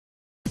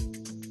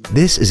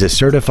This is a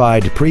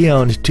certified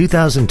pre-owned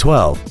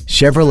 2012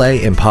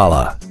 Chevrolet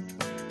Impala.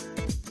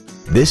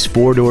 This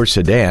four-door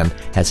sedan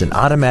has an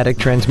automatic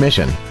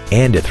transmission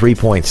and a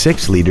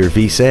 3.6-liter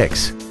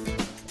V6.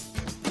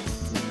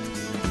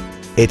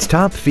 Its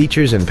top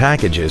features and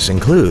packages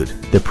include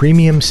the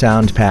premium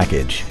sound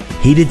package,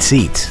 heated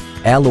seats,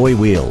 alloy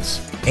wheels,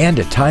 and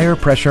a tire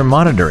pressure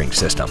monitoring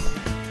system.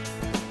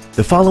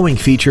 The following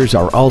features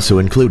are also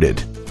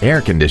included: air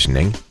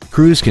conditioning,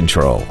 cruise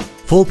control,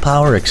 full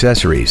power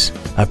accessories,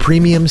 a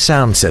premium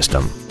sound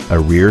system, a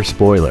rear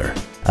spoiler,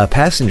 a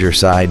passenger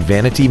side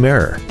vanity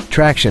mirror,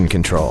 traction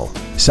control,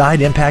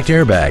 side impact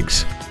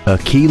airbags, a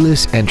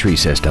keyless entry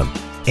system,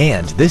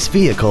 and this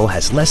vehicle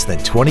has less than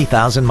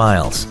 20,000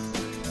 miles.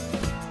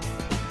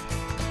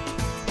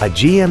 A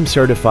GM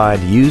certified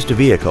used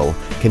vehicle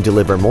can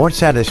deliver more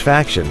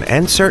satisfaction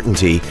and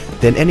certainty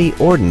than any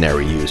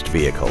ordinary used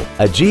vehicle.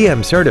 A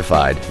GM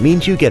certified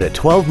means you get a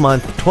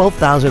 12-month,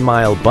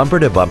 12,000-mile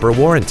bumper-to-bumper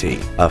warranty,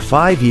 a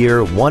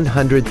 5-year,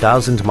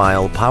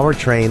 100,000-mile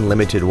powertrain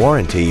limited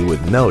warranty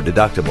with no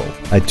deductible,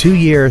 a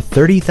 2-year,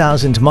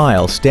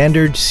 30,000-mile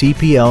standard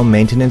CPO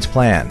maintenance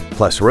plan,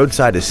 plus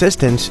roadside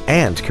assistance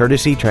and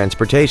courtesy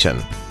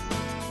transportation.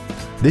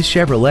 This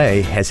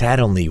Chevrolet has had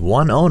only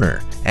one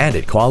owner, and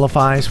it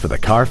qualifies for the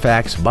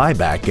Carfax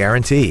buyback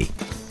guarantee.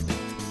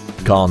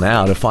 Call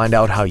now to find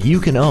out how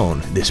you can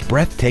own this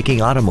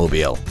breathtaking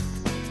automobile.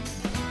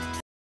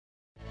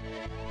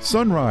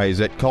 Sunrise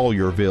at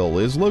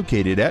Collierville is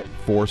located at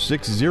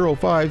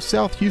 4605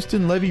 South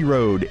Houston Levee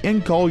Road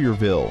in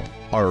Collierville.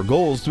 Our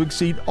goal is to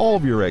exceed all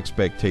of your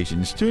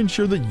expectations to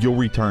ensure that you'll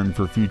return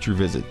for future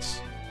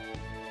visits.